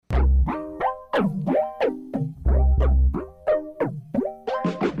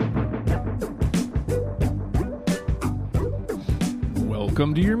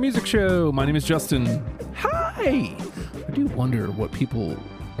Welcome to your music show. My name is Justin. Hi! I do wonder what people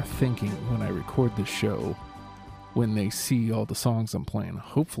are thinking when I record this show when they see all the songs I'm playing.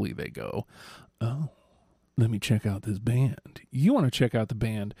 Hopefully they go, oh, let me check out this band. You want to check out the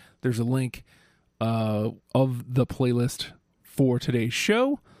band, there's a link of the playlist for today's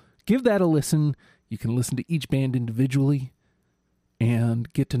show. Give that a listen. You can listen to each band individually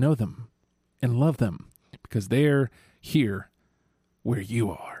and get to know them and love them because they're here where you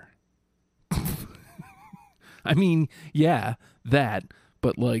are. I mean, yeah, that,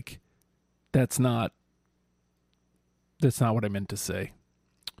 but like, that's not what I meant to say.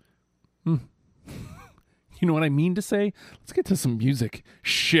 You know what I mean to say? Let's get to some music,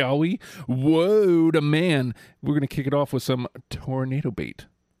 shall we? Whoa to Man. We're going to kick it off with some Tornado Bait.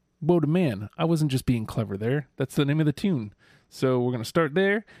 Whoa to Man. I wasn't just being clever there. That's the name of the tune. So we're going to start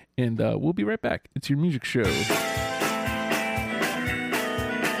there, and we'll be right back. It's your music show.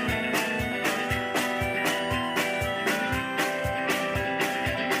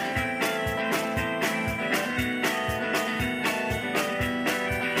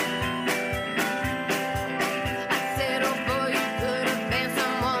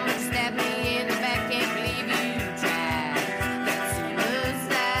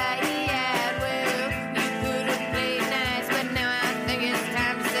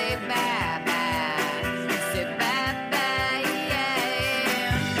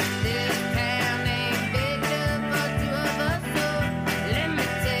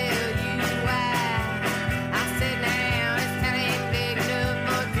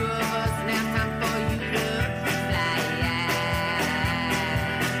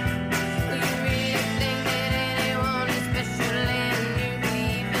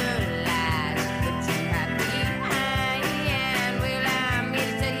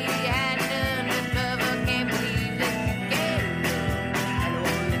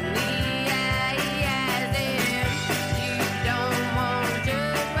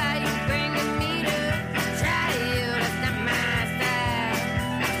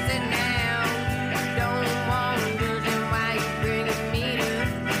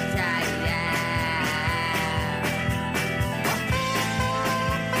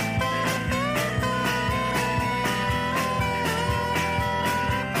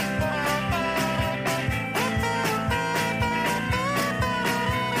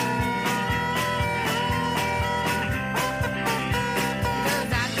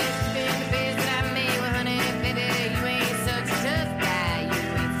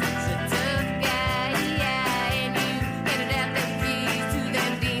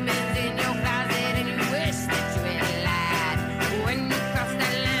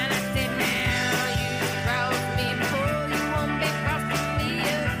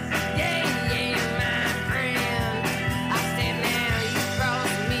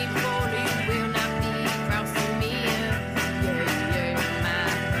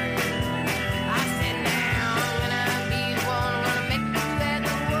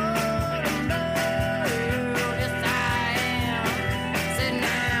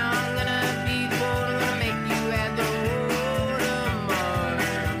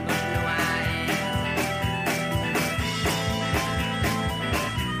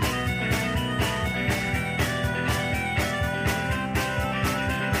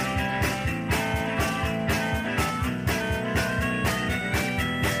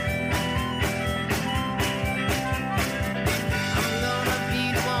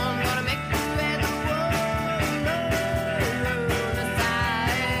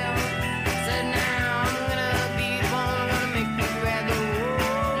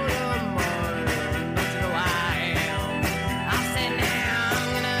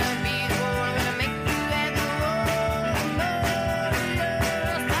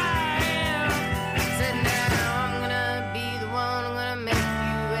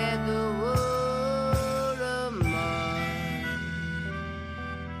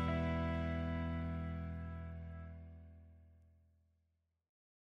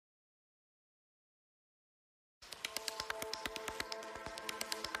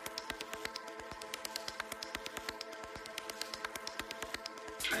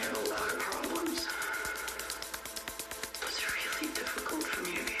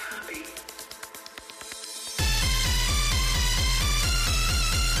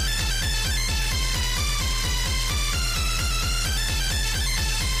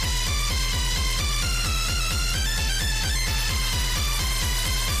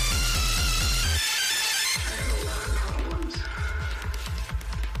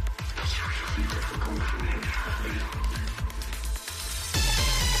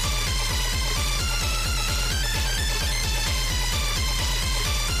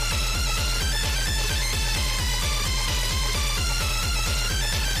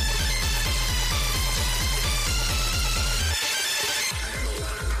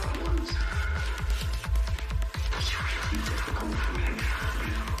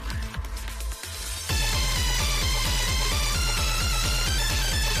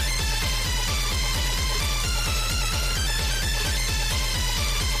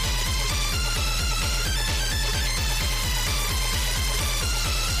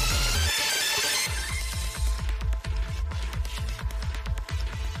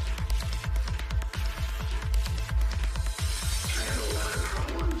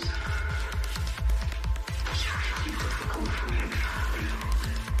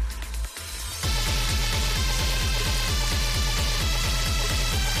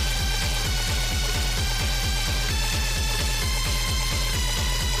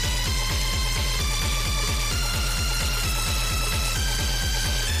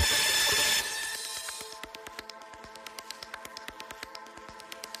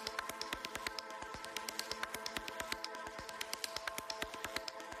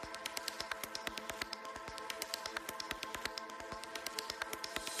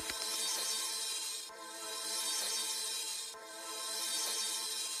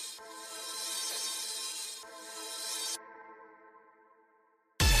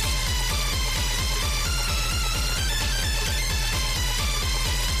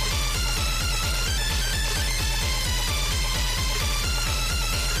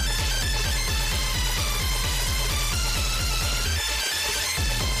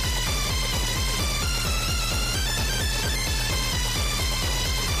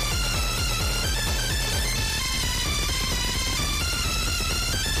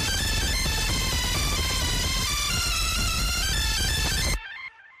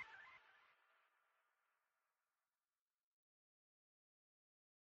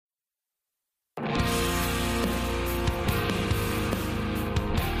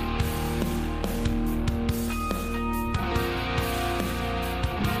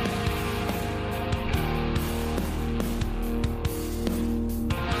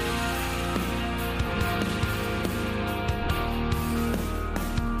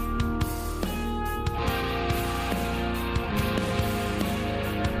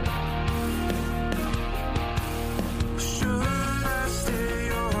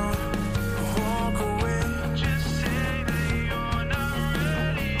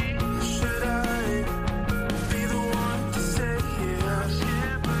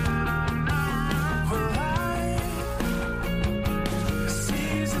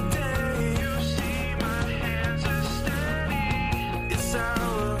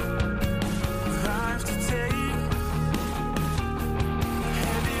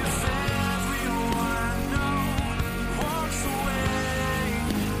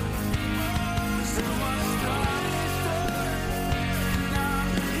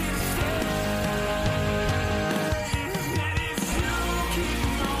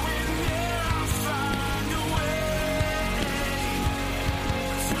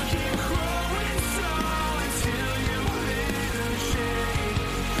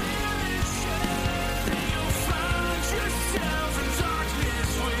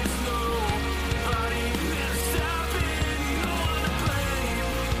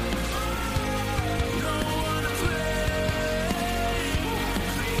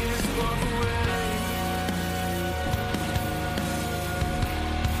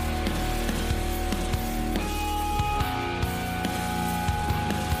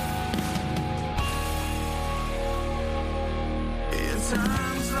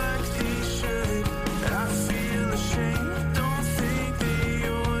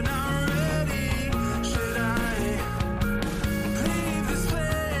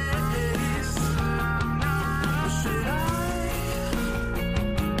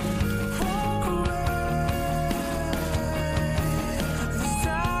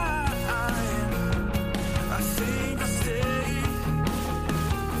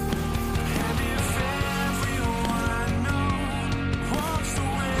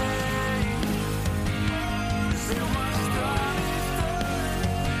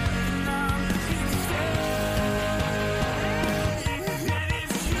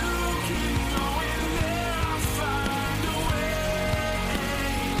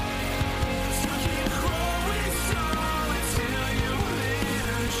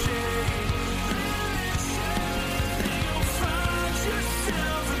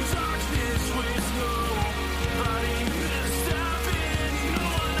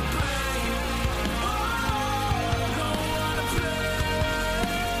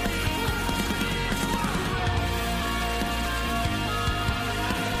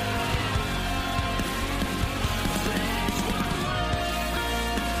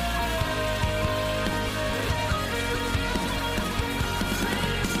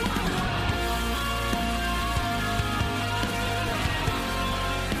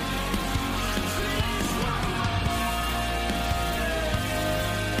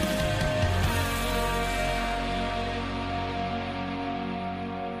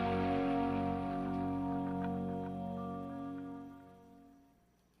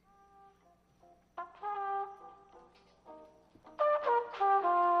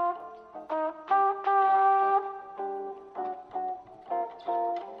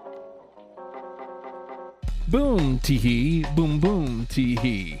 Boom, tee-hee. Boom, boom,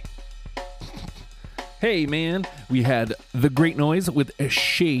 tee-hee. Hey, man, we had The Great Noise with a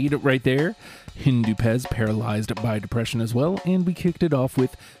Shade right there. Hindu Pez, Paralyzed by Depression as well. And we kicked it off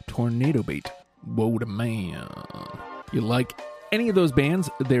with Tornado Bait. Whoa, the man. You like any of those bands,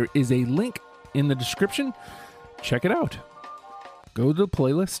 there is a link in the description. Check it out. Go to the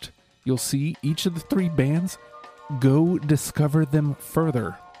playlist. You'll see each of the 3 bands. Go discover them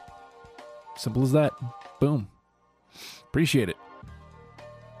further. Simple as that. Boom. Appreciate it.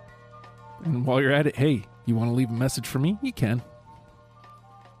 And while you're at it, hey, you want to leave a message for me? You can.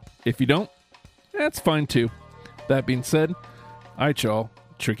 If you don't, that's fine too. That being said, all right, y'all.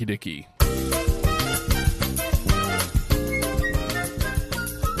 Tricky Dicky.